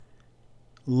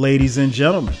Ladies and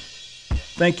gentlemen,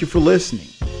 thank you for listening,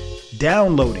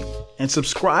 downloading, and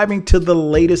subscribing to the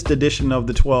latest edition of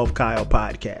the 12 Kyle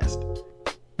podcast.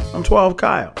 I'm 12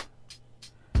 Kyle.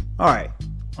 All right,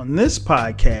 on this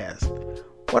podcast,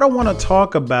 what I want to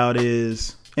talk about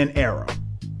is an era.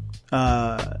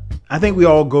 I think we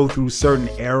all go through certain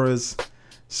eras,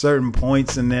 certain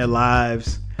points in their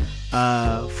lives.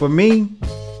 For me,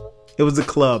 it was the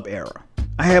club era.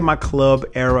 I had my club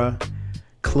era,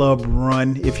 club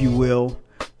run, if you will.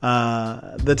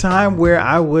 The time where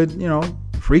I would,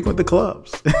 frequent the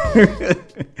clubs.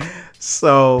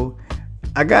 So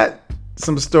I got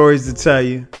some stories to tell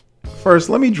you. First,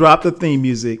 let me drop the theme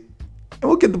music and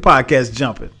we'll get the podcast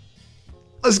jumping.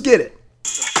 Let's get it.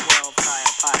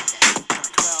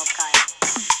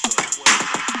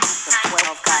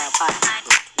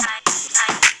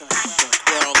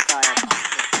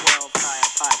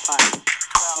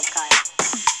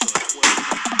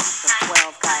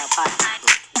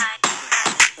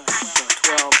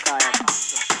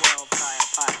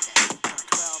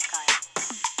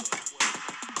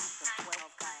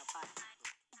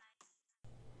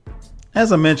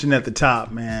 As I mentioned at the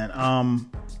top, man,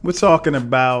 we're talking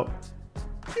about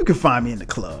you can find me in the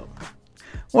club.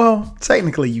 Well,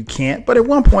 technically you can't, but at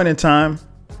one point in time,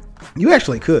 you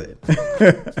actually could.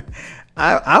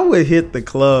 I would hit the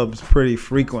clubs pretty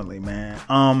frequently, man.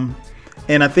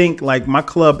 And I think like my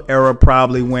club era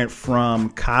probably went from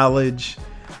college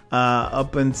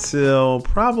up until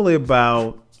probably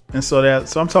about, so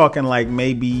I'm talking like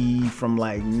maybe from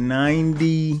like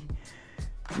 90,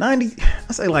 I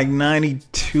say like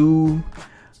 92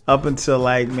 up until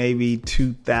like maybe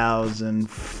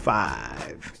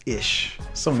 2005-ish,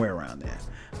 somewhere around there.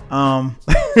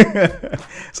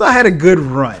 So I had a good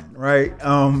run, right?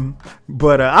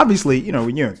 But obviously,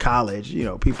 when you're in college,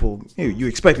 people, you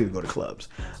expected to go to clubs.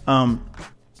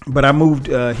 But I moved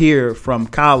here from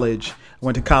college. I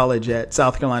went to college at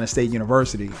South Carolina State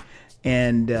University,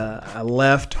 and I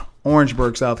left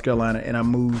Orangeburg, South Carolina, and I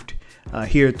moved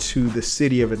here to the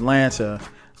city of Atlanta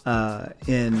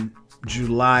in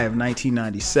July of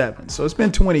 1997. So it's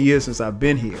been 20 years since I've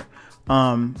been here.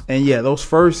 And yeah, those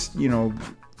first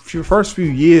few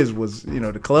years was,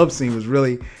 the club scene was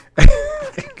really,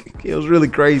 it was really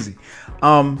crazy.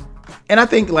 And I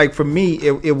think like for me,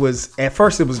 it was, at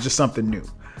first it was just something new.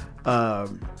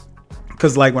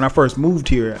 Cause like when I first moved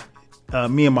here,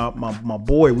 me and my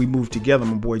boy, we moved together,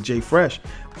 my boy Jay Fresh,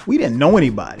 we didn't know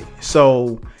anybody.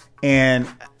 So, and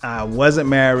I wasn't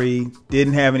married,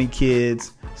 didn't have any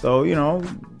kids. So,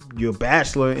 you're a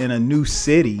bachelor in a new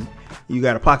city. You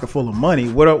got a pocket full of money.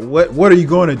 What are you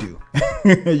going to do?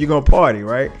 You're going to party,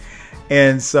 right?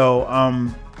 And so,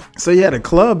 yeah, the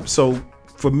club. So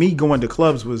for me, going to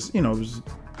clubs was, it was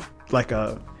like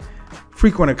a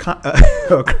frequent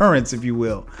occurrence, if you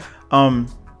will. And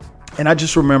I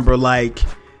just remember like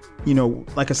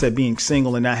I said, being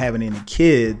single and not having any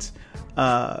kids,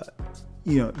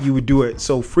 you would do it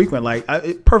so frequent. Like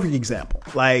perfect example.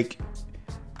 Like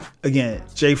again,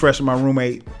 Jay Fresh and my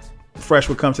roommate Fresh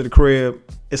would come to the crib.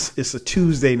 It's a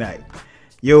Tuesday night.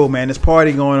 Yo, man, this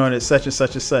party going on at such and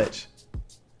such and such.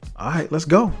 All right, let's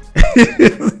go.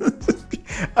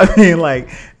 I mean,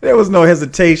 like there was no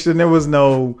hesitation. There was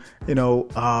no,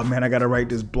 oh man, I got to write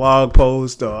this blog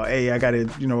post, or hey, I got to,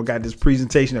 got this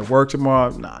presentation at work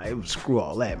tomorrow. Nah, it was screw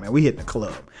all that, man. We hit the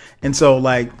club, and so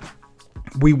like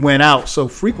we went out so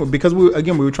frequent because we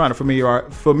were trying to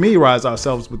familiarize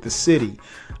ourselves with the city.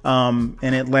 And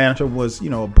Atlanta was,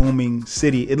 a booming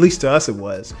city, at least to us it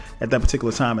was at that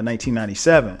particular time in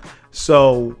 1997.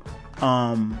 So,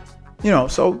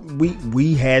 so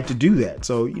we had to do that.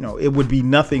 So, it would be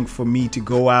nothing for me to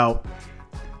go out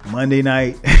Monday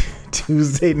night,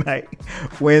 Tuesday night,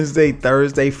 Wednesday,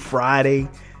 Thursday, Friday,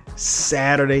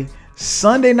 Saturday.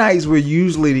 Sunday nights were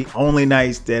usually the only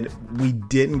nights that we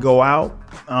didn't go out.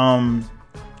 And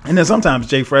then sometimes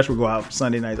Jay Fresh would go out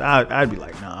Sunday nights. I'd be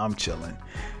like, nah, I'm chilling.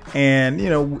 And,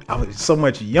 I was so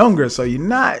much younger, so you're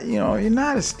not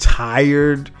as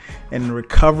tired, and the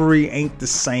recovery ain't the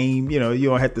same. You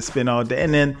don't have to spend all day.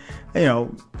 And then,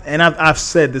 and I've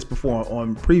said this before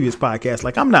on previous podcasts,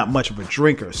 like I'm not much of a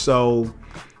drinker. So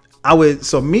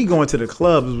me going to the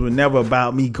clubs was never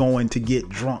about me going to get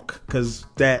drunk, because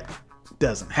that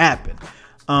doesn't happen.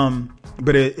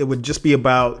 But it would just be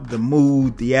about the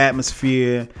mood, the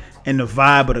atmosphere, and the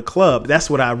vibe of the club. That's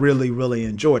what I really, really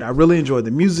enjoyed. I really enjoyed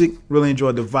the music, really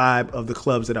enjoyed the vibe of the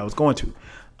clubs that I was going to.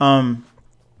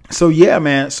 So yeah,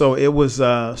 man. So it was,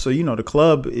 the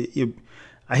club,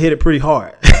 I hit it pretty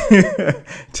hard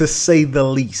to say the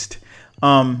least.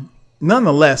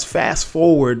 Nonetheless, fast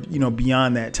forward,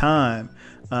 beyond that time,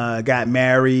 got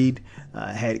married,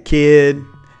 had a kid.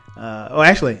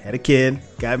 Actually, had a kid,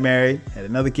 got married, had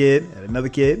another kid, had another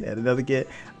kid, had another kid.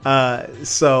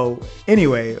 So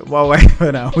anyway, my wife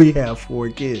and I, we have 4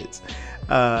 kids.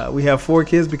 We have 4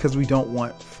 kids because we don't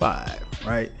want 5,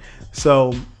 right?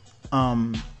 So,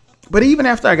 but even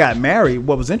after I got married,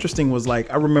 what was interesting was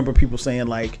like, I remember people saying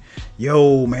like,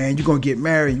 yo, man, you're going to get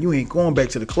married. You ain't going back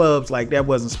to the clubs. Like that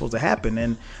wasn't supposed to happen.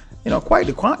 And, quite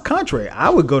the contrary, I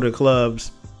would go to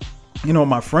clubs, with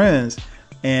my friends,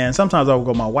 and sometimes I would go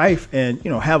with my wife and,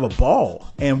 have a ball.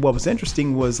 And what was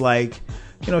interesting was like,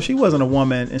 she wasn't a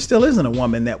woman and still isn't a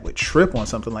woman that would trip on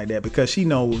something like that because she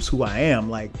knows who I am.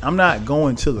 Like, I'm not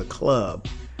going to the club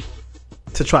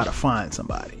to try to find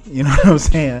somebody. You know what I'm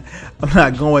saying? I'm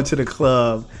not going to the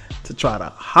club to try to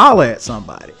holler at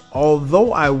somebody.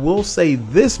 Although I will say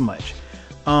this much.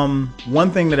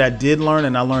 One thing that I did learn,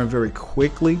 and I learned very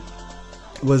quickly,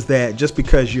 was that just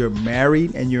because you're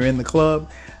married and you're in the club,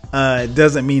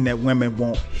 doesn't mean that women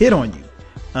won't hit on you.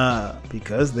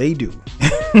 Because they do.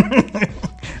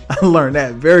 I learned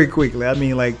that very quickly. I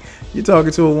mean, like, you're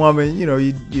talking to a woman,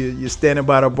 you're standing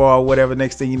by the bar or whatever.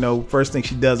 Next thing you know, first thing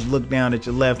she does is look down at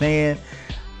your left hand.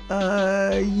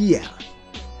 Yeah,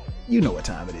 you know what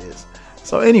time it is.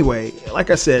 So anyway, like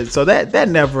I said, so that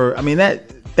never, I mean, that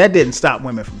didn't stop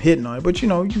women from hitting on it, but you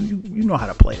know how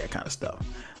to play that kind of stuff.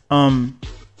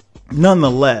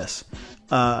 Nonetheless,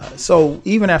 so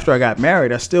even after I got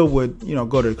married, I still would,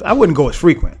 I wouldn't go as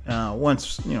frequent.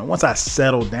 Once I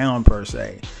settled down per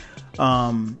se,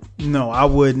 no, I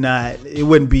would not. It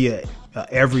wouldn't be a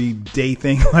everyday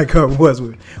thing like I was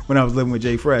when I was living with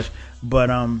Jay Fresh. But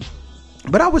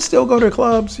I would still go to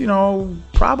clubs,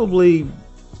 probably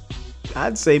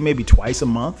I'd say maybe twice a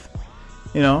month,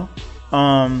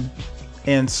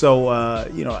 and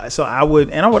so, so I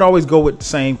would always go with the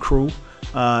same crew.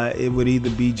 It would either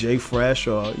be Jay Fresh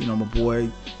or, my boy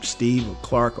Steve or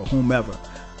Clark or whomever.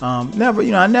 I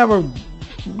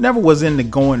never was into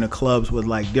going to clubs with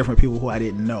like different people who I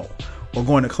didn't know, or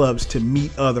going to clubs to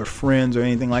meet other friends or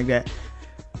anything like that.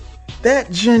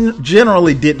 That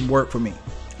generally didn't work for me.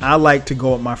 I like to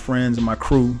go with my friends and my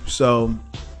crew. So,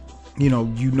 you know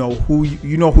who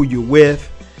you're with.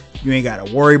 You ain't got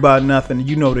to worry about nothing.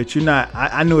 You know that you're not.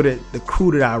 I know that the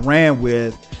crew that I ran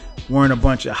with weren't a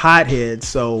bunch of hotheads,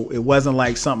 so it wasn't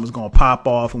like something was gonna pop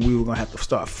off and we were gonna have to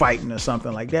start fighting or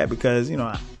something like that, because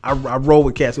I roll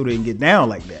with cats who didn't get down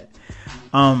like that.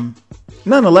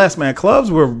 Nonetheless, man, clubs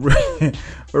were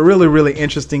really, really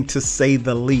interesting to say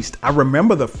the least. I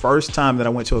remember the first time that I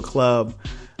went to a club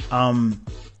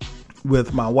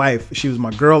with my wife. She was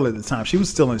my girl at the time. She was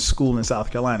still in school in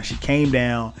South Carolina. She came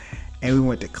down and we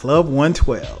went to Club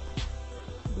 112,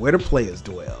 where the players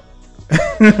dwell.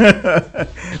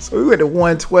 So we went to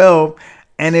 112,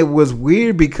 and it was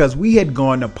weird because we had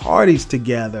gone to parties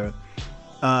together,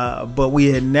 but we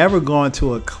had never gone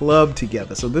to a club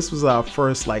together. So this was our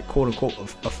first, like, quote unquote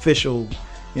official,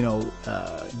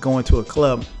 going to a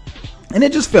club, and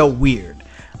it just felt weird.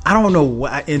 I don't know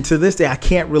why, and to this day I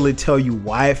can't really tell you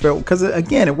why it felt, because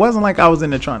again, it wasn't like I was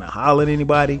in there trying to holler at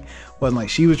anybody. It wasn't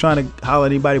like she was trying to holler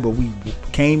at anybody, but we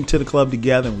came to the club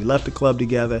together and we left the club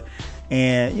together.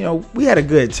 And, we had a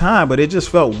good time, but it just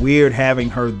felt weird having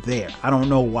her there. I don't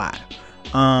know why.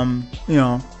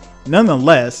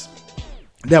 Nonetheless,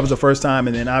 that was the first time.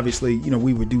 And then obviously,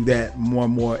 we would do that more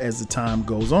and more as the time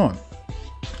goes on.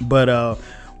 But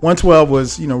 112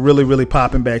 was, really, really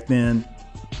popping back then.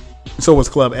 So was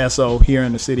Club SO here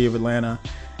in the city of Atlanta.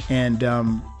 And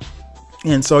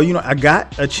so, I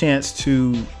got a chance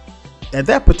to, at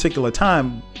that particular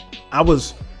time, I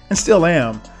was, and still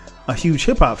am, a huge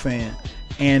hip hop fan,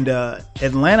 and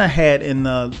Atlanta had in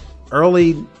the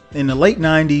late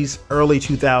 90s, early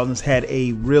 2000s had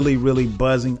a really, really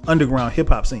buzzing underground hip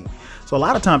hop scene. So a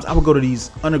lot of times I would go to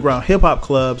these underground hip hop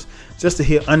clubs just to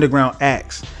hear underground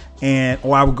acts,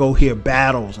 or I would go hear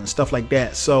battles and stuff like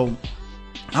that. So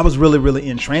I was really, really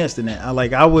entranced in that.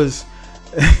 I was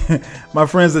my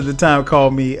friends at the time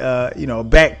called me a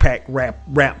backpack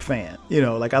rap fan.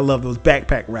 I love those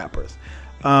backpack rappers.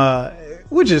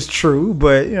 Which is true,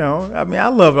 but I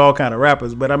love all kind of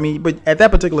rappers, but at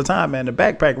that particular time, man, the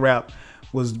backpack rap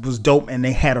was dope, and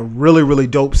they had a really, really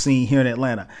dope scene here in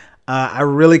Atlanta. I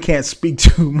really can't speak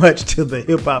too much to the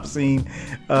hip hop scene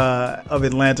of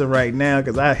Atlanta right now,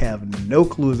 because I have no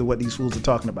clue as to what these fools are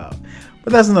talking about.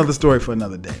 But that's another story for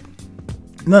another day.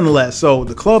 Nonetheless, so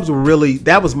the clubs were really,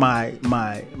 that was my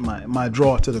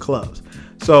draw to the clubs.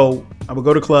 So I would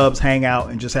go to clubs, hang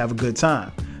out, and just have a good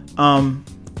time.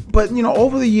 But,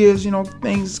 over the years,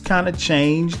 things kind of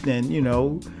changed, and,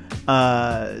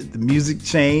 The music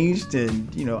changed,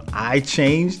 and I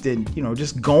changed, and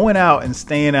just going out and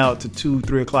staying out to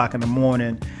 2-3 o'clock in the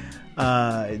morning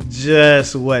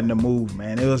just wasn't the move,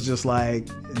 man. It was just like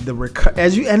and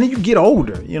then you get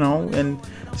older, and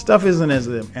stuff isn't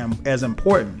as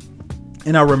important.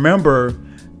 And I remember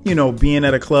being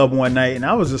at a club one night, and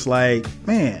I was just like,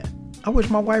 man, I wish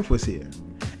my wife was here.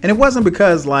 And it wasn't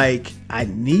because like I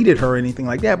needed her or anything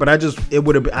like that, but I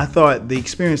thought the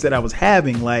experience that I was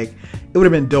having, like, it would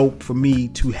have been dope for me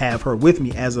to have her with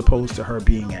me as opposed to her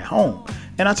being at home.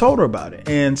 And I told her about it.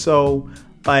 And so,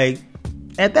 like,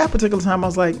 at that particular time, I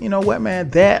was like, you know what, man,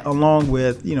 that along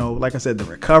with, like I said, the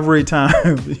recovery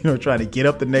time, trying to get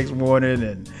up the next morning,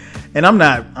 and I'm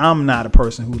not a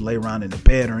person who lay around in the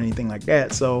bed or anything like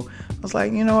that. So I was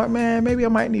like, you know what, man, maybe I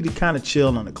might need to kind of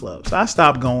chill on the club. So I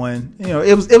stopped going.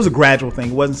 It was a gradual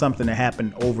thing. It wasn't something that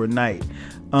happened overnight.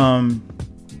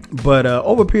 But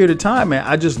over a period of time, man,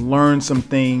 I just learned some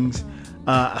things.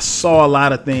 I saw a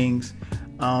lot of things.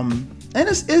 And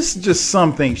it's just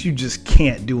some things you just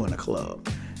can't do in a club.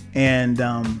 And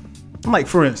like,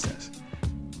 for instance,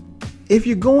 if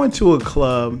you're going to a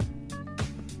club,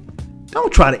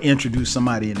 don't try to introduce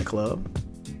somebody in the club.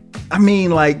 I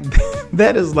mean, like,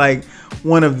 that is like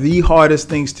one of the hardest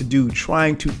things to do,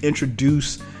 trying to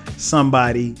introduce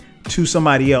somebody to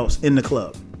somebody else in the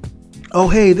club. Oh,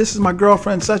 hey, this is my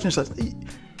girlfriend, such and such.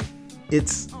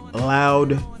 It's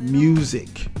loud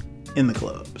music in the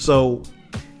club. So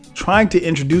trying to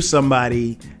introduce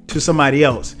somebody to somebody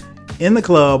else in the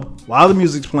club while the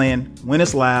music's playing, when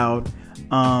it's loud,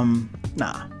 not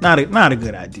a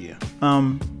good idea.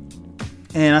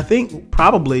 And I think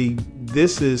probably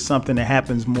this is something that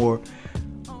happens more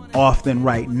often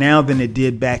right now than it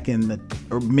did back in the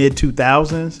mid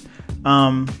 2000s.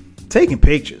 Taking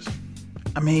pictures.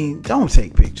 I mean, don't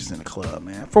take pictures in the club,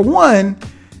 man. For one,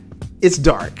 it's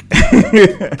dark.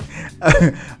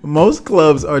 Most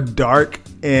clubs are dark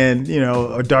and,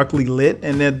 are darkly lit,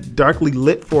 and they're darkly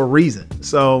lit for a reason.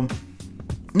 So,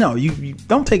 no, you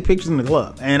don't take pictures in the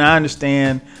club. And I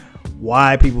understand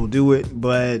why people do it,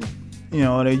 but,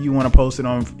 you want to post it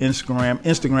on Instagram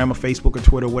or Facebook or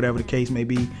Twitter, whatever the case may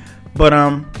be. But,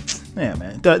 yeah,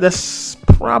 man, that's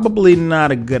probably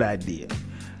not a good idea.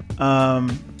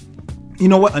 You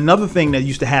know what? Another thing that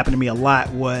used to happen to me a lot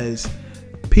was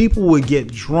people would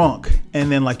get drunk, and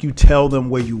then, like, you tell them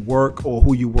where you work or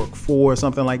who you work for or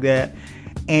something like that,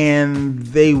 and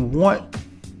they want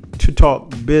to talk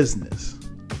business.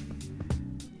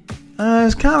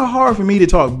 It's kind of hard for me to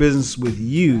talk business with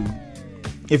you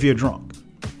if you're drunk.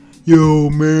 Yo,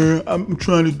 man, I'm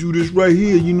trying to do this right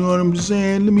here. You know what I'm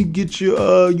saying? Let me get you.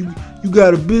 You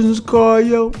got a business card,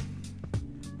 yo?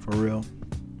 For real.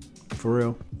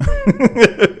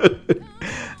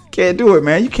 Can't do it,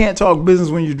 man. You can't talk business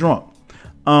when you're drunk.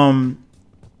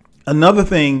 Another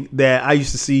thing that I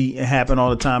used to see happen all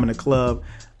the time in the club,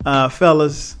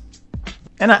 fellas,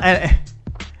 and I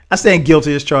stand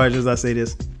guilty as charged as I say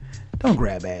this. Don't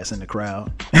grab ass in the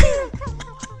crowd.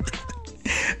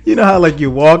 You know how, like,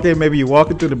 maybe you're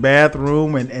walking through the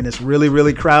bathroom and it's really,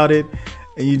 really crowded,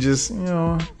 and you just,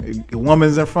 a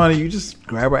woman's in front of you, just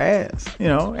grab her ass,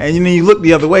 and then you look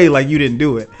the other way like you didn't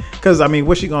do it. Because, I mean,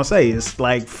 what's she going to say? It's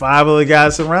like 5 other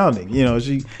guys surrounding.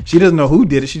 She doesn't know who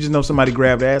did it. She just knows somebody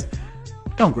grabbed ass.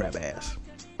 Don't grab ass.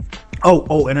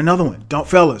 Oh, and another one.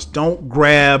 Don't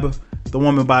grab the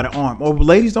woman by the arm. Or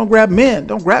ladies, don't grab men.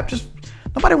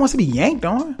 Nobody wants to be yanked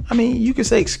on. I mean, you can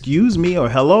say excuse me or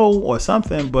hello or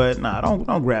something, but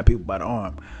don't grab people by the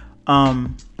arm.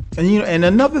 And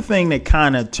another thing that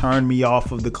kind of turned me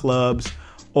off of the clubs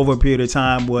over a period of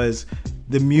time was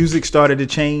the music started to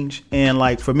change. And,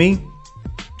 like, for me,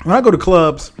 when I go to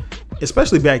clubs,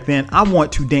 especially back then, I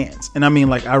want to dance. And I mean,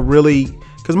 like,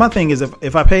 because my thing is,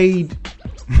 if I paid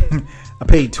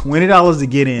 $20 to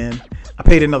get in, I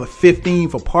paid another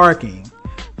 $15 for parking.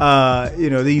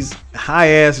 These high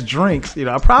ass drinks,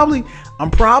 I'm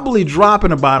probably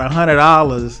dropping about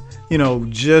 $100,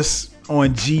 just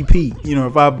on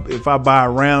GP, if I buy a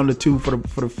round or two for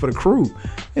the crew,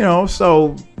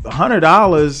 so $100,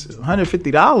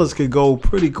 $150 could go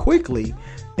pretty quickly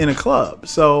in a club.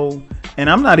 So, and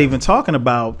I'm not even talking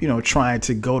about, trying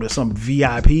to go to some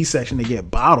VIP section to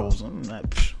get bottles. I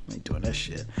ain't doing that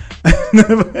shit.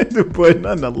 But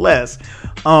nonetheless,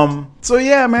 so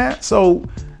yeah, man. So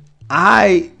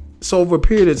over a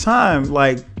period of time,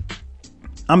 like,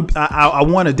 I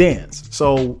want to dance.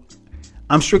 So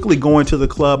I'm strictly going to the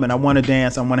club and I want to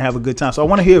dance. I want to have a good time. So I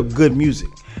want to hear good music.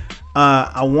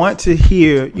 I want to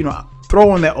hear,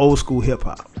 throw on that old school hip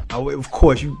hop. Of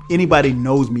course, anybody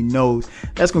knows me knows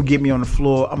that's gonna get me on the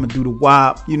floor. I'm gonna do the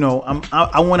WAP.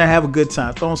 I want to have a good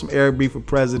time, throwing some Eric B for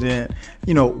president.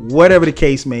 Whatever the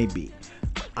case may be.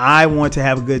 I want to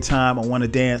have a good time. I want to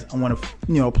dance. I want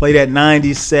to, play that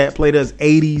 90s set, play those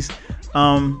 80s,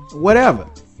 whatever.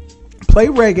 Play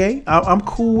reggae. I'm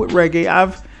cool with reggae.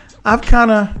 I've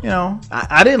kind of,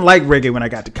 I didn't like reggae when I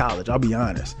got to college. I'll be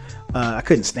honest. I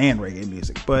couldn't stand reggae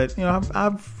music, but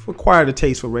I've acquired a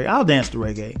taste for reggae. I'll dance to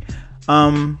reggae.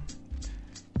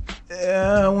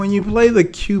 When you play the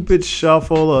Cupid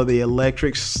Shuffle or the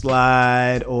Electric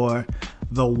Slide or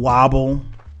the Wobble,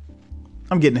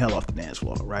 I'm getting the hell off the dance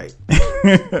floor, right?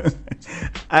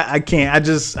 I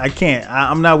can't. I can't.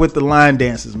 I'm not with the line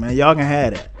dances, man. Y'all can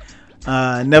have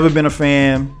that. Never been a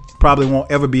fan. Probably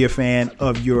won't ever be a fan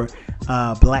of your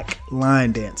black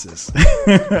line dances.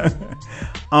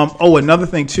 Another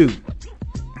thing too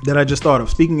that I just thought of.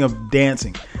 Speaking of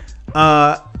dancing,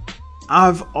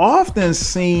 I've often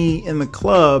seen in the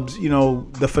clubs,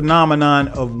 the phenomenon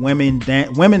of women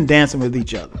dancing with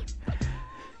each other.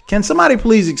 Can somebody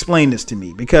please explain this to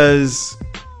me? Because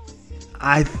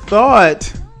I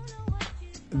thought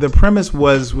the premise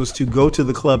was to go to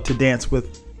the club to dance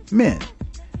with men.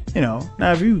 Now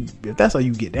if that's how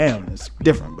you get down, it's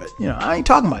different. But I ain't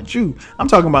talking about you. I'm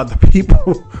talking about the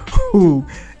people who,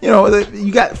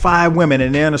 you got 5 women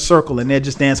and they're in a circle and they're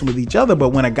just dancing with each other.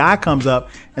 But when a guy comes up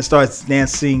and starts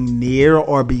dancing near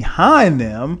or behind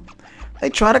them, they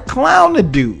try to clown the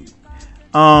dude.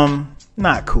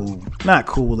 Not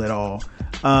cool at all.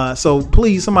 So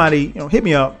please, somebody, hit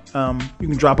me up. You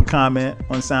can drop a comment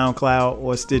on SoundCloud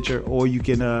or Stitcher, or you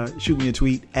can shoot me a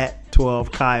tweet at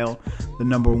 12Kyle, the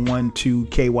number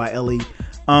 12KYLE.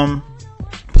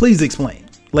 Please explain,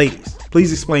 ladies.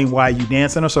 Please explain why you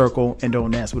dance in a circle and don't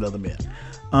dance with other men.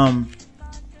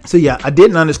 So yeah, I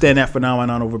didn't understand that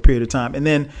phenomenon over a period of time, and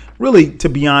then really, to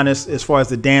be honest, as far as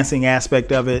the dancing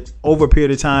aspect of it, over a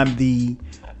period of time, the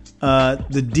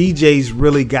DJs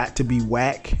really got to be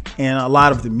whack, and a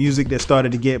lot of the music that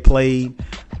started to get played,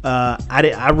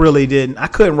 I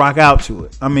couldn't rock out to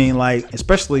it. I mean,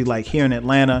 especially here in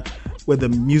Atlanta, where the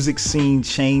music scene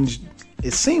changed.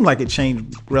 It seemed like it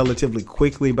changed relatively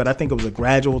quickly, but I think it was a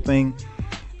gradual thing.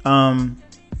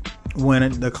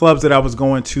 When the clubs that I was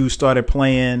going to started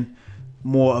playing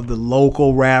more of the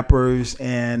local rappers,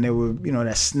 and there were,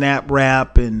 that snap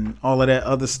rap and all of that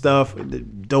other stuff, the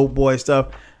dope boy stuff.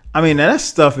 I mean, that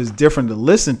stuff is different to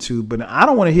listen to, but I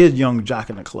don't want to hear Young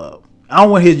Jock in the club. I don't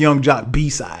want to hear Young Jock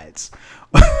B-sides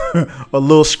or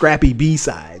little scrappy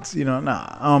B-sides.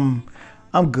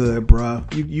 I'm good, bro.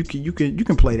 You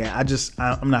can play that.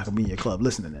 I'm not gonna be in your club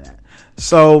listening to that.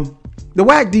 So the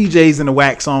whack DJs and the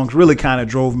whack songs really kind of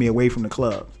drove me away from the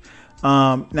club.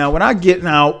 Now when I get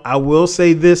out, I will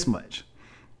say this much: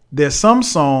 there's some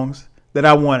songs that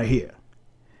I want to hear.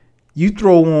 You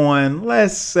throw on,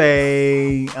 let's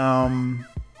say,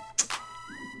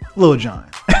 Lil Jon.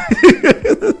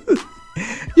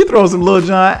 You throw some Lil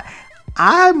Jon,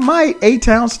 I might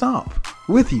A-Town stomp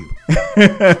with you.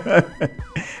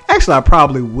 Actually, I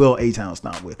probably will A-Town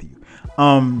stomp with you.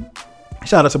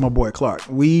 Shout out to my boy Clark.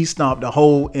 We stomped a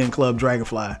hole in Club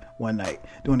Dragonfly one night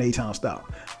doing the A-Town stomp.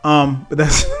 But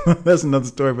that's another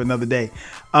story for another day.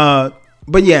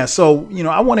 But yeah, so,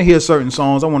 I want to hear certain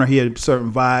songs. I want to hear a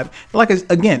certain vibe.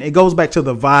 Again, it goes back to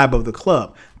the vibe of the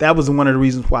club. That was one of the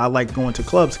reasons why I like going to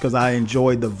clubs, because I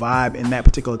enjoyed the vibe in that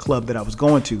particular club that I was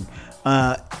going to.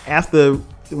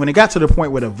 When it got to the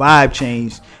point where the vibe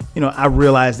changed, I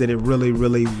realized that it really,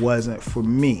 really wasn't for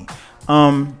me.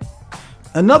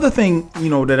 Another thing,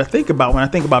 that I think about when I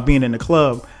think about being in the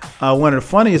club, one of the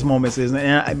funniest moments is,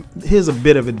 here's a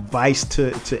bit of advice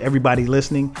to everybody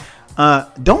listening.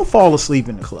 Don't fall asleep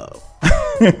in the club.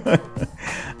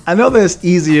 I know that's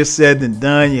easier said than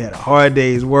done. You had a hard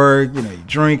day's work, you're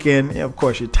drinking, of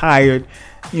course you're tired,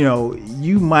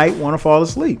 you might want to fall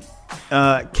asleep.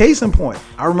 Case in point,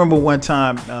 I remember one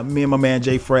time, me and my man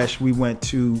Jay Fresh, we went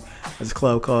to this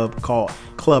club called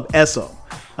Club Esso.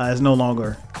 It's no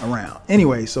longer around.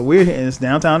 Anyway, so we're here in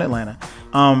downtown Atlanta.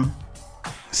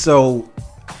 So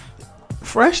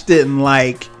Fresh didn't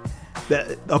like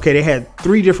that. Okay, they had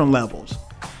 3 different levels,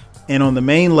 and on the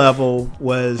main level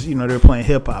was, they were playing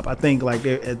hip hop. I think at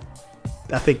the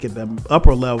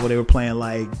upper level they were playing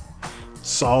like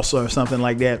salsa or something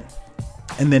like that.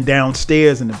 And then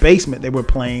downstairs in the basement, they were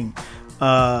playing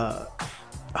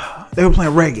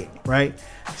reggae, right?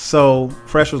 So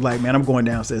Fresh was like, "Man, I'm going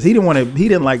downstairs." He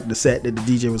didn't like the set that the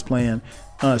DJ was playing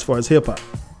as far as hip hop.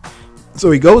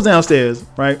 So he goes downstairs,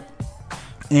 right?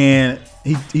 And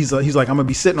he's like, "I'm gonna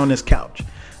be sitting on this couch."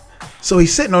 So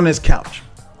he's sitting on this couch,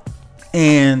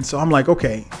 And so I'm like,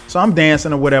 okay. So I'm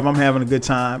dancing or whatever. I'm having a good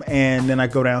time. And then I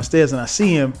go downstairs and I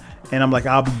see him and I'm like,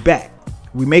 I'll be back.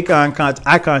 We make eye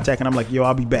contact and I'm like, yo,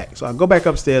 I'll be back. So I go back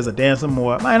upstairs. I dance some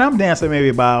more. Man, I'm dancing maybe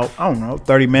about,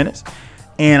 30 minutes.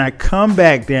 And I come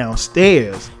back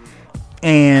downstairs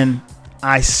and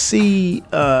I see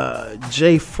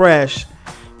Jay Fresh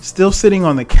still sitting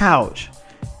on the couch,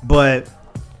 but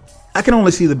I can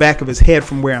only see the back of his head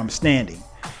from where I'm standing.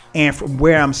 And from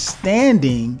where I'm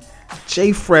standing,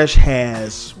 Jay Fresh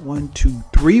has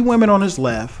 3 women on his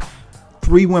left,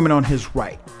 3 women on his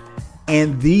right.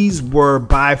 And these were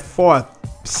by far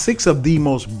 6 of the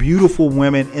most beautiful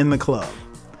women in the club.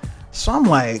 So I'm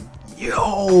like,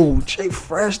 yo, Jay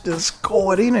Fresh just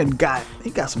scored in and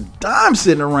he got some dimes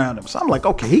sitting around him. So I'm like,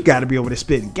 okay, he got to be over there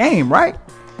spitting game, right?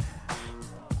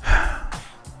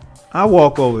 I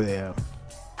walk over there.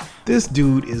 This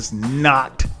dude is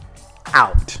knocked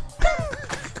out.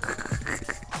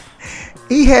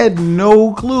 He had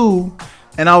no clue.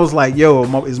 And I was like, yo,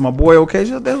 is my boy okay?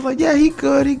 They was like, yeah, he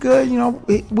good. You know,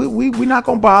 we not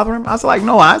going to bother him. I was like,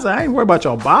 no, I ain't worried about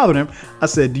y'all bothering him. I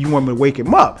said, do you want me to wake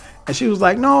him up? And she was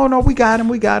like, no, we got him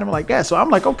like that. So I'm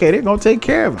like, okay, they're going to take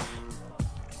care of him.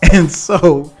 And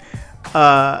so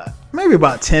maybe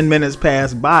about 10 minutes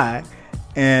passed by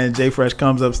and Jay Fresh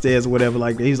comes upstairs or whatever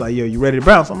like that. He's like, yo, you ready to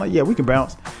bounce? I'm like, yeah, we can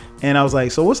bounce. And I was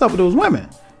like, so what's up with those women?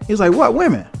 He was like, what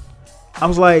women? I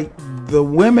was like, the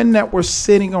women that were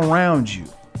sitting around you.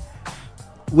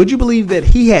 Would you believe that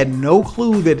he had no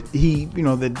clue that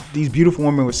that these beautiful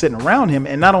women were sitting around him?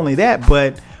 And not only that,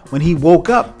 but when he woke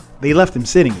up, they left him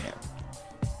sitting there.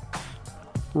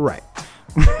 Right.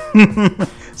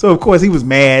 So of course he was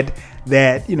mad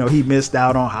that, he missed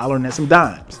out on hollering at some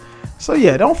dimes. So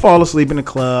yeah, don't fall asleep in the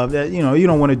club. That, you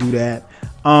don't want to do that.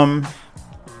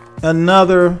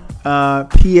 Another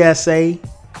PSA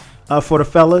for the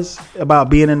fellas about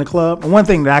being in the club. And one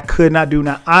thing that I could not do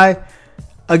now, I'm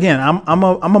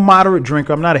a moderate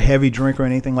drinker. I'm not a heavy drinker or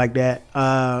anything like that.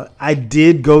 I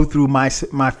did go through my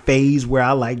phase where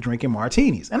I like drinking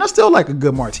martinis, and I still like a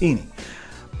good martini.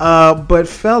 But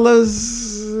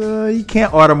fellas, you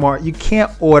can't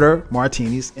order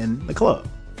martinis in the club.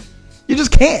 You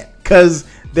just can't, because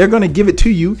they're going to give it to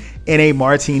you in a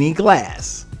martini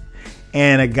glass.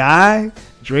 And a guy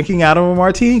drinking out of a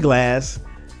martini glass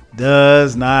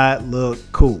does not look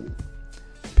cool.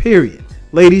 Period.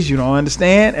 Ladies, you don't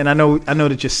understand. And I know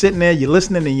that you're sitting there, you're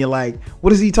listening, and you're like,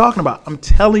 what is he talking about? I'm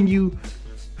telling you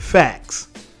facts.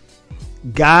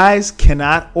 Guys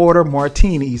cannot order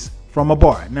martinis from a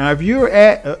bar. Now, if you're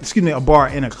at, a bar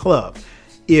in a club,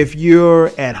 if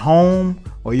you're at home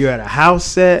or you're at a house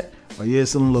set or you're at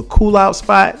some little cool out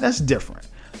spot, that's different.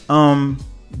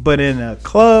 But in a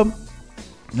club,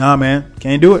 nah, man,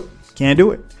 can't do it.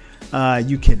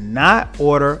 You cannot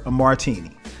order a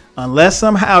martini unless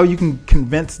somehow you can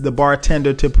convince the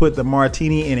bartender to put the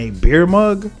martini in a beer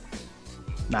mug.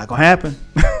 Not gonna happen.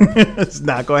 It's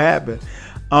not gonna happen.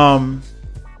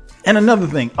 And another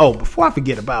thing, before I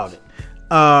forget about it,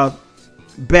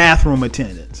 bathroom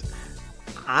attendants.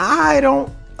 I don't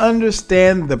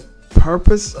understand the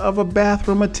purpose of a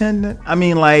bathroom attendant. I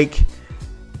mean, like,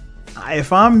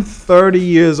 if I'm 30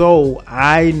 years old,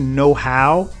 I know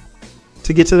how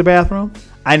to get to the bathroom.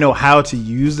 I know how to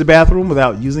use the bathroom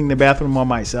without using the bathroom on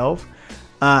myself.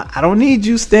 I don't need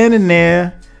you standing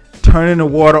there, turning the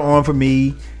water on for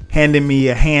me, handing me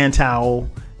a hand towel,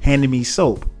 handing me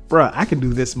soap. Bruh, I can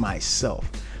do this myself.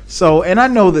 So, and I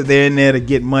know that they're in there to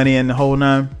get money and the whole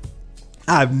nine.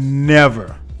 I've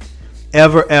never,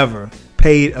 ever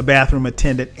paid a bathroom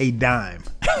attendant a dime.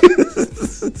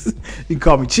 You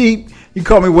call me cheap, you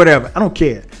call me whatever. I don't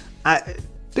care.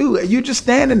 Dude, you're just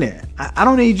standing there. I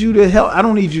don't need you to help. I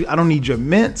don't need your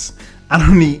mints. I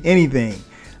don't need anything.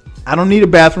 I don't need a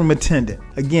bathroom attendant.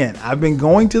 Again, I've been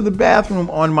going to the bathroom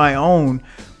on my own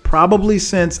probably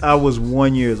since I was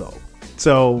 1 year old.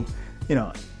 So,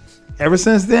 ever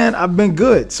since then, I've been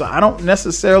good. So I don't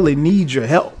necessarily need your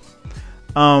help.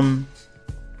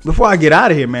 Before I get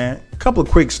out of here, man, a couple of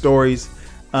quick stories,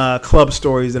 club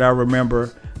stories that I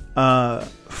remember.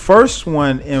 First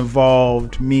one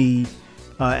involved me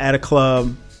at a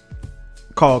club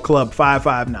called Club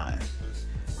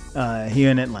 559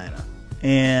 here in Atlanta.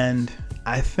 And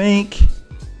I think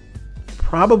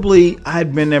probably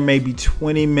I'd been there maybe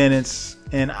 20 minutes.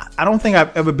 And I don't think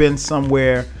I've ever been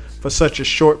somewhere for such a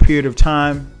short period of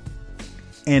time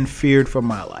and feared for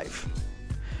my life.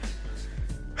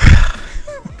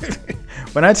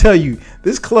 When I tell you,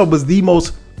 this club was the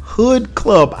most hood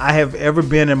club I have ever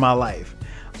been in my life.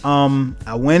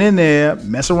 I went in there,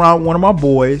 mess around with one of my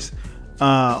boys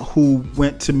who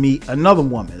went to meet another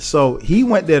woman. So he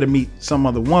went there to meet some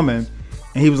other woman.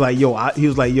 And he was like,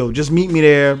 yo, just meet me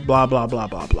there, blah, blah, blah,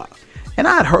 blah, blah. And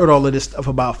I had heard all of this stuff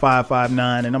about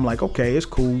 559, and I'm like, okay, it's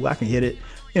cool. I can hit it,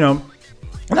 you know.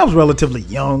 And I was relatively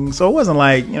young, so it wasn't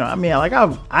like, you know, I mean, like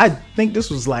I think this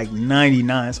was like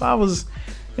 99. So I was,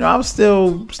 you know, I was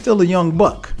still a young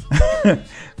buck.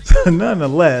 So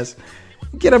nonetheless,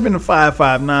 get up in the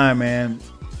 559, man.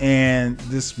 And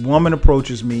this woman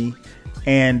approaches me,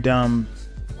 and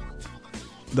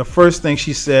the first thing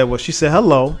she said was, she said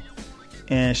hello,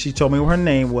 and she told me what her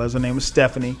name was. Her name was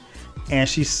Stephanie, and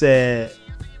she said,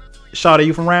 "Shawty,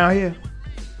 you from around here?"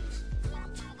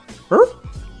 Her?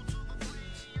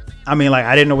 I mean, like,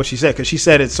 I didn't know what she said because she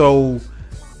said it so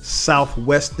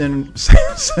southwestern.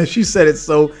 She said it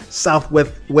so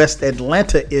southwest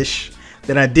Atlanta-ish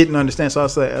that I didn't understand. So I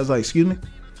was like, "Excuse me,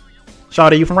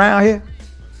 Shawty, you from around here?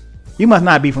 You must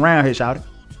not be from around here, Shawty."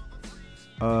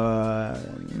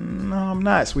 No, I'm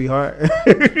not, sweetheart.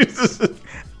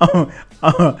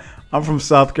 I'm from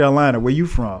South Carolina. Where you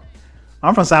from?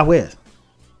 I'm from Southwest.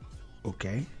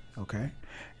 Okay.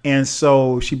 And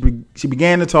so she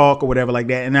began to talk or whatever like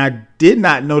that. And I did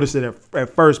not notice it at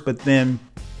first, but then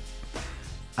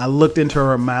I looked into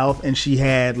her mouth and she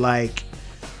had like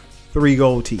 3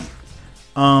 gold teeth.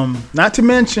 Not to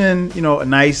mention, you know, a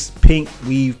nice pink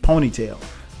weave ponytail.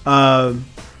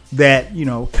 That, you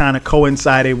know, kind of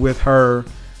coincided with her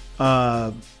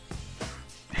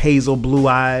hazel blue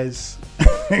eyes,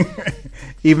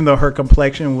 even though her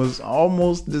complexion was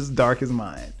almost as dark as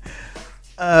mine.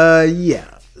 Yeah.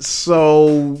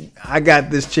 So I got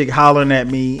this chick hollering at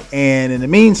me, and in the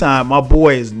meantime, my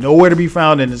boy is nowhere to be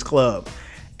found in this club.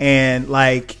 And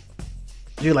like,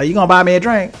 you're like, "You gonna buy me a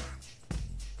drink?"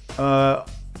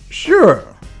 Sure.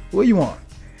 What do you want?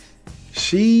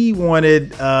 She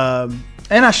wanted,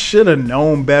 and I should have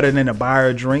known better than to buy her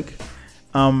a drink.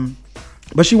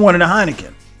 But she wanted a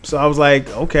Heineken. So I was like,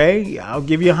 okay, I'll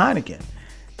give you a Heineken.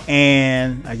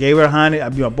 And I gave her a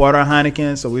Heineken. I bought her a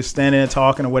Heineken. So we're standing there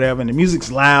talking or whatever. And the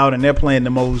music's loud and they're playing the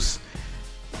most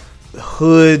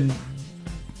hood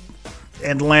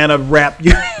Atlanta rap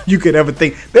you could ever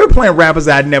think. They were playing rappers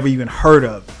I'd never even heard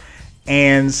of.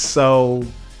 And so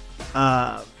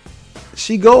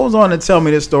she goes on to tell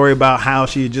me this story about how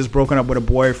she had just broken up with a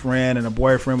boyfriend and a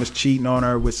boyfriend was cheating on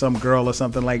her with some girl or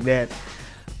something like that.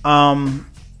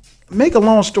 Make a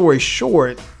long story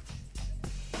short,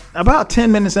 about 10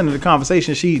 minutes into the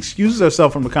conversation, she excuses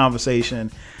herself from the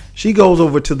conversation. She goes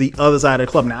over to the other side of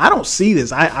the club. Now, I don't see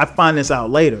this. I find this out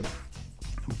later.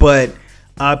 But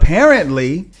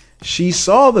apparently, she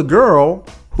saw the girl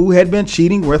who had been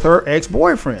cheating with her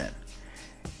ex-boyfriend.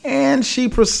 And she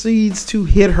proceeds to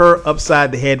hit her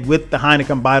upside the head with the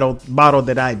Heineken bottle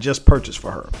that I had just purchased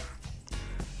for her.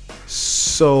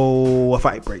 So a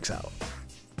fight breaks out.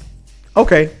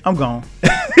 Okay, I'm gone.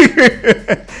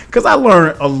 Because I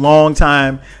learned a long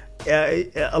time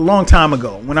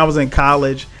ago when I was in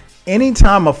college,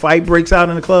 anytime a fight breaks out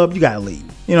in the club, you got to leave.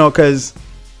 You know, because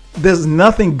there's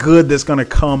nothing good that's going to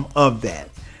come of that.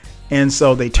 And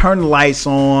so they turn the lights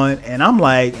on, and I'm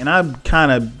like, and I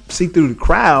kind of see through the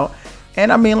crowd,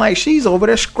 and I mean, like, she's over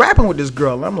there scrapping with this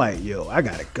girl. And I'm like, yo, I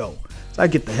got to go. So I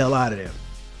get the hell out of there.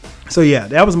 So yeah,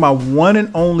 that was my one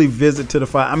and only visit to the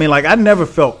fight. I mean, like, I never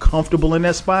felt comfortable in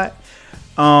that spot.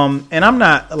 And I'm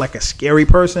not like a scary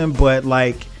person, but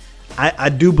like, I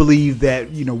do believe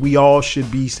that, you know, we all should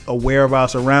be aware of our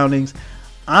surroundings.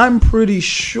 I'm pretty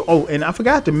sure. Oh, and I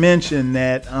forgot to mention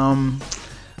that,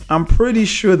 I'm pretty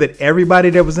sure that everybody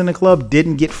that was in the club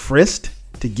didn't get frisked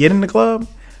to get in the club.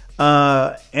 So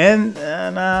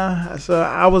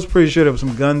I was pretty sure there was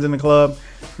some guns in the club.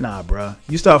 Nah, bruh.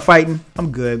 You start fighting,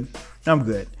 I'm good.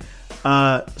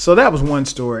 So that was one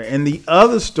story. And the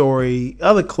other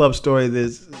club story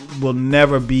that will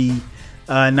never be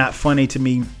not funny to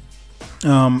me.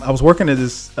 I was working at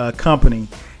this company,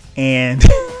 and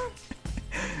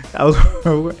I was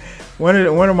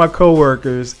one of my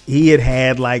coworkers. He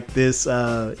had like this.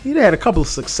 He had a couple of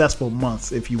successful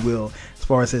months, if you will, as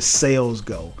far as his sales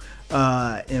go.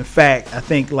 In fact, I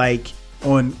think like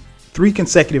on 3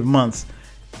 consecutive months,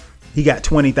 he got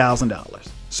 $20,000.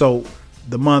 So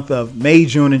the month of May,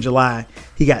 June, and July,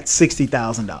 he got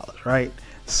 $60,000. Right.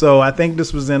 So I think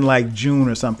this was in like June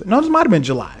or something. No, this might have been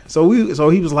July. So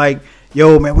he was like,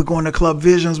 "Yo, man, we're going to Club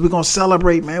Visions. We're gonna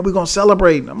celebrate, man. We're gonna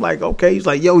celebrate." And I'm like, "Okay." He's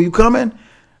like, "Yo, you coming?"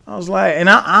 I was like, and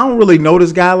I don't really know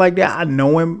this guy like that. I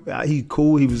know him. He's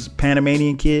cool. He was a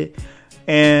Panamanian kid.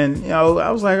 And, you know,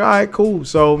 I was like, all right, cool.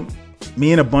 So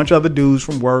me and a bunch of other dudes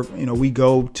from work, you know, we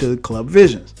go to Club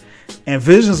Visions. And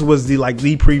Visions was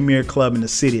the premier club in the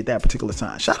city at that particular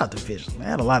time. Shout out to Visions, man.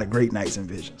 I had a lot of great nights in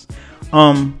Visions.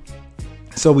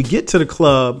 So we get to the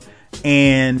club,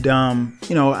 And,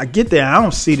 I get there. I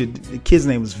don't see the kid's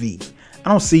name was V. I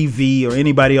don't see V or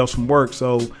anybody else from work.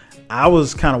 So I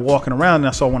was kind of walking around and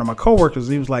I saw one of my coworkers.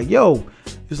 He was like, V and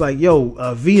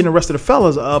the rest of the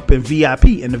fellas are up in VIP.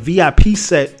 And the VIP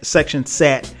section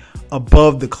sat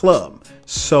above the club.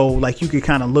 So like you could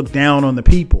kind of look down on the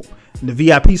people. And the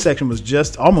VIP section was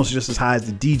almost just as high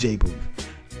as the DJ booth.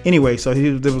 Anyway, so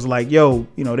he was like, they're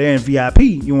in VIP.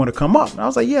 You want to come up? And I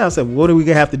was like, yeah. I said, what do we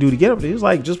have to do to get up there? He was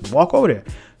like, just walk over there.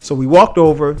 So we walked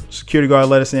over. Security guard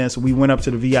let us in. So we went up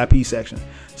to the VIP section.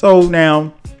 So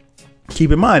now,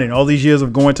 keep in mind, in all these years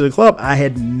of going to the club, I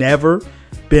had never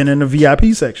been in the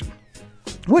VIP section.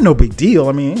 It wasn't no big deal.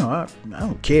 I mean, I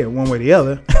don't care one way or the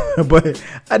other. But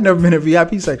I'd never been in the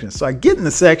VIP section. So I get in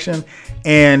the section,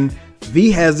 and V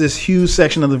has this huge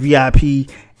section of the VIP,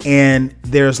 and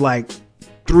there's like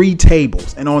 3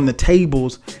 tables. And on the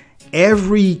tables,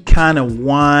 every kind of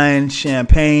wine,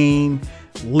 champagne,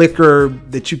 liquor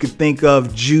that you could think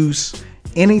of, juice,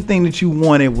 anything that you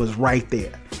wanted was right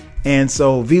there. And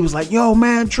so V was like, yo,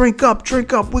 man, drink up. We're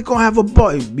going to have a ball.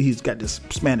 He's got this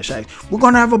Spanish accent. We're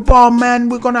going to have a ball, man.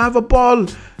 We're going to have a ball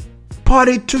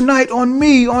party tonight on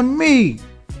me.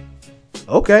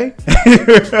 Okay.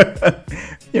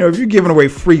 If you're giving away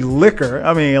free liquor,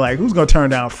 I mean, like, who's going to turn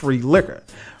down free liquor?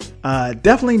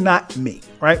 Definitely not me,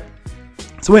 right?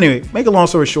 So anyway, make a long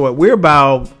story short, we're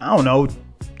about,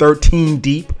 13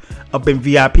 deep up in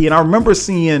VIP. And I remember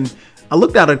I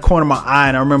looked out of the corner of my eye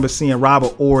and I remember seeing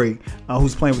Robert Horry,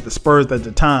 who's playing with the Spurs at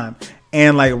the time.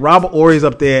 And like Robert Horry's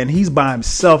up there and he's by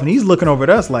himself and he's looking over at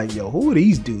us like, yo, who are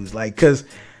these dudes? Like, cause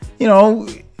we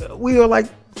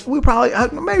probably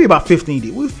maybe about 15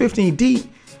 deep. We were 15 deep,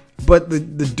 but the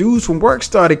dudes from work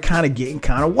started kind of getting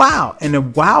kind of wild. And the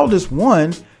wildest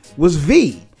one was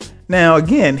V. Now,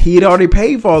 again, he had already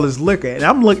paid for all his liquor, and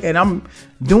I'm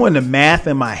doing the math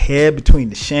in my head between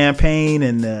the champagne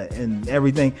and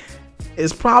everything.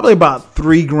 It's probably about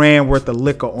 $3,000 worth of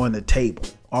liquor on the table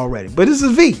already. But this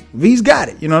is V. V's got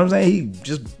it. You know what I'm saying?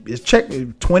 His check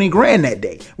 $20,000 that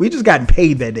day. We just gotten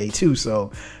paid that day too,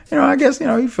 so I guess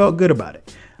he felt good about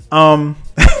it.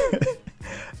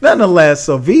 Nonetheless,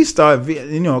 so V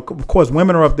started. Of course,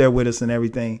 women are up there with us and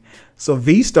everything. So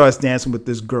V starts dancing with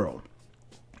this girl.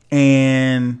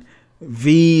 And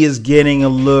V is getting a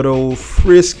little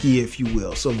frisky, if you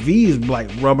will. So V is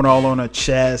like rubbing all on her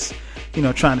chest,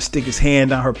 trying to stick his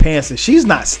hand down her pants. And she's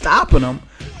not stopping him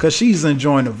because she's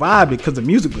enjoying the vibe because the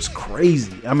music was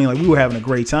crazy. I mean, like, we were having a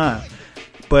great time.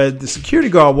 But the security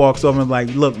guard walks over and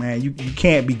like, look, man, you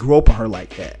can't be groping her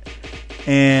like that.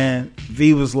 And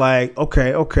V was like,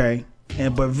 okay.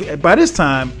 But by this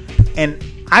time, and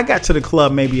I got to the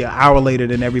club maybe an hour later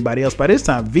than everybody else. By this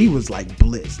time, V was like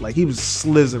blitzed. Like, he was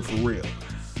slizzard for real.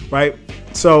 Right?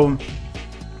 So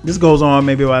this goes on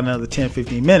maybe about another 10,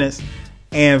 15 minutes.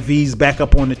 And V's back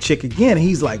up on the chick again.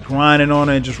 He's like grinding on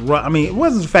her and it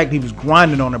wasn't the fact he was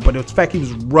grinding on her, but it was the fact he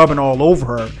was rubbing all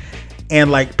over her.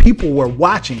 And like, people were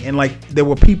watching. And like, there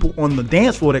were people on the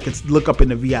dance floor that could look up in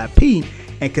the VIP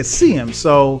and could see him.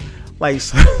 So like,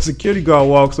 security guard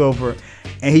walks over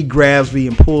and he grabs V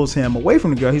and pulls him away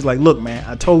from the girl. He's like, look, man,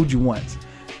 I told you once,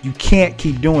 you can't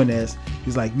keep doing this.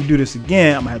 He's like, you do this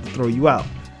again, I'm gonna have to throw you out.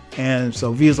 And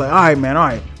so V is like, all right, man, all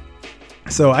right.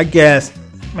 So I guess,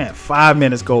 5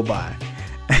 minutes go by.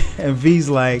 And V's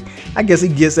like, I guess he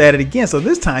gets at it again. So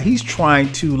this time he's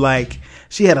trying to, like,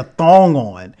 she had a thong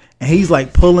on. And he's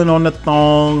like pulling on the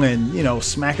thong and,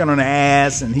 smacking on the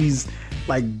ass. And he's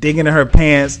like digging in her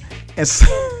pants. And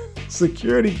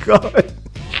security guard,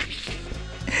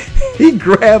 he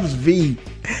grabs V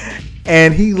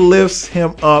and he lifts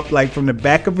him up like from the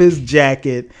back of his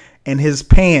jacket and his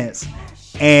pants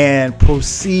and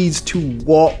proceeds to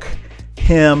walk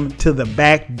him to the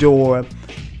back door,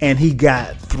 and he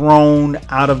got thrown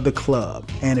out of the club.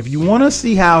 And if you want to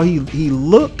see how he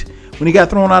looked when he got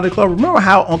thrown out of the club, remember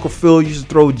how Uncle Phil used to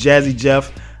throw Jazzy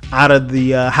Jeff out of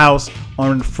the house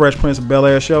on the Fresh Prince of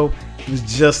Bel-Air show? It was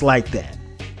just like that.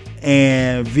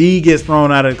 And V gets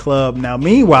thrown out of the club. Now,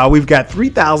 meanwhile, we've got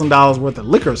 $3,000 worth of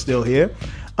liquor still here.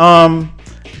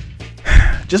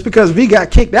 Just because V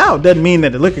got kicked out doesn't mean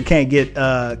that the liquor can't get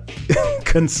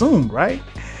consumed, right?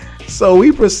 So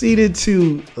we proceeded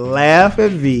to laugh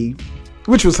at V,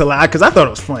 which was hilarious because I thought it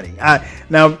was funny.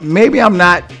 Now, maybe I'm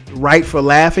not right for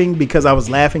laughing because I was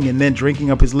laughing and then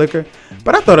drinking up his liquor,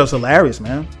 but I thought it was hilarious,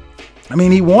 man. I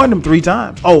mean, he warned him 3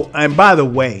 times. Oh, and by the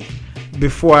way,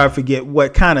 before I forget,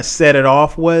 what kind of set it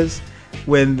off was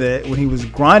when he was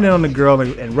grinding on the girl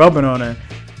and rubbing on her,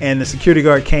 and the security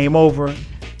guard came over.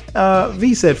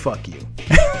 V said, "Fuck you."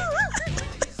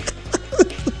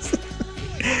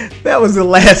 That was the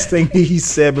last thing he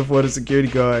said before the security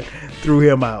guard threw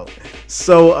him out.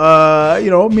 So,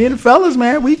 me and the fellas,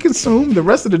 man, we consumed the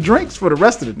rest of the drinks for the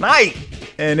rest of the night.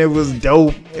 And it was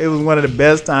dope. It was one of the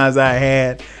best times I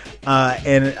had.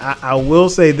 And I will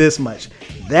say this much.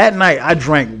 That night, I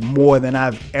drank more than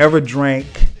I've ever drank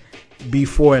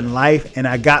before in life. And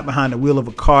I got behind the wheel of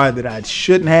a car that I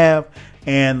shouldn't have.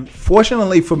 And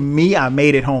fortunately for me, I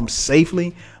made it home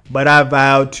safely. But I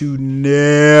vowed to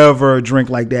never drink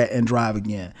like that and drive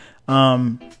again.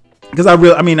 Because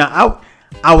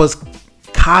I was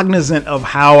cognizant of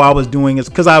how I was doing it.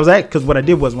 Because what I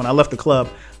did was when I left the club,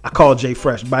 I called Jay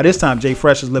Fresh. By this time, Jay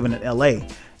Fresh is living in LA.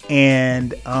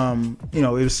 And,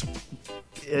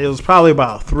 it was probably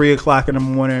about 3:00 in the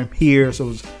morning here. So it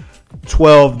was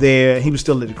 12 there. He was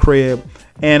still at the crib.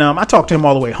 And I talked to him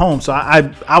all the way home. So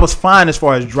I was fine as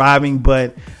far as driving.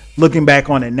 But looking back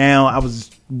on it now, I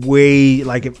was way,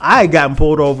 like, if I had gotten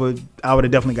pulled over, I would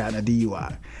have definitely gotten a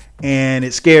DUI. And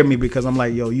it scared me because I'm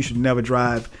like, yo, you should never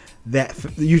drive that.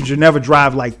 You should never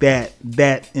drive like that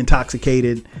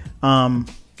intoxicated,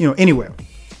 anywhere.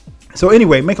 So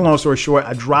anyway, make a long story short,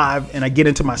 I drive and I get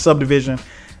into my subdivision.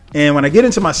 And when I get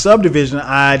into my subdivision,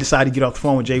 I decide to get off the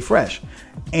phone with Jay Fresh.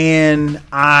 And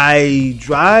I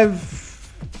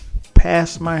drive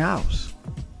past my house.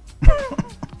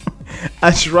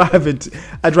 I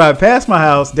drive past my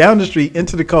house, down the street,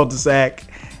 into the cul-de-sac,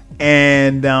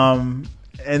 and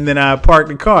then I parked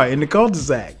the car in the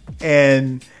cul-de-sac.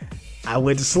 And I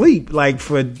went to sleep like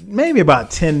for maybe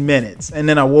about 10 minutes. And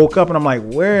then I woke up and I'm like,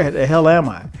 where the hell am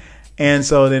I? And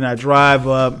so then I drive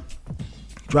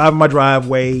my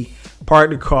driveway,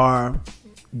 park the car,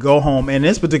 go home. And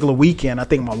this particular weekend, I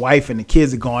think my wife and the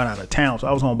kids had gone out of town. So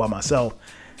I was home by myself.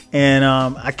 And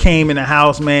I came in the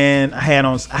house, man. I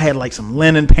had like some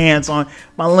linen pants on.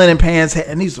 My linen pants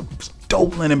and these were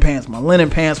dope linen pants. My linen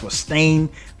pants were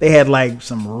stained. They had like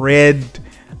some red,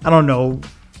 I don't know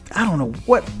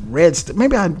what red.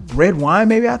 Maybe I had red wine.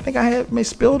 Maybe I think I had may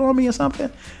spilled on me or something.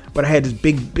 But I had this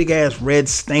big ass red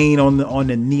stain on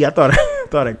the knee. I thought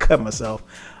I cut myself.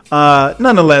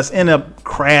 Nonetheless, ended up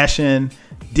crashing.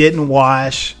 Didn't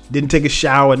wash. Didn't take a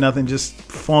shower. Nothing. Just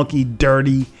funky,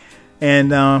 dirty.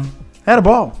 And had a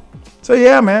ball. So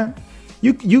yeah, man,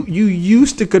 you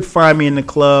used to could find me in the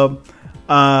club.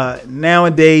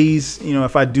 Nowadays,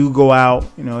 if I do go out,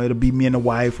 it'll be me and the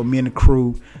wife or me and the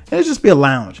crew. It'll just be a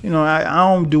lounge. I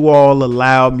don't do all the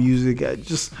loud music.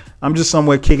 I'm just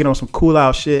somewhere kicking on some cool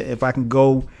out shit. If I can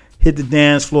go hit the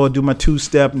dance floor, do my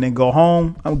 2-step, and then go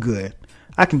home, I'm good.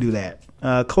 I can do that.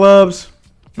 Clubs,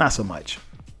 not so much.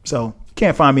 So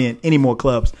can't find me in any more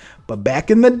clubs. But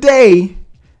back in the day,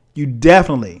 you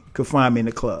definitely could find me in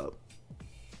the club.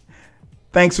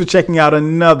 Thanks for checking out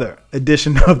another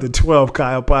edition of the 12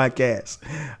 Kyle podcast.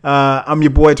 I'm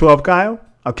your boy 12 Kyle.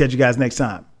 I'll catch you guys next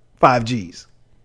time. 5 G's.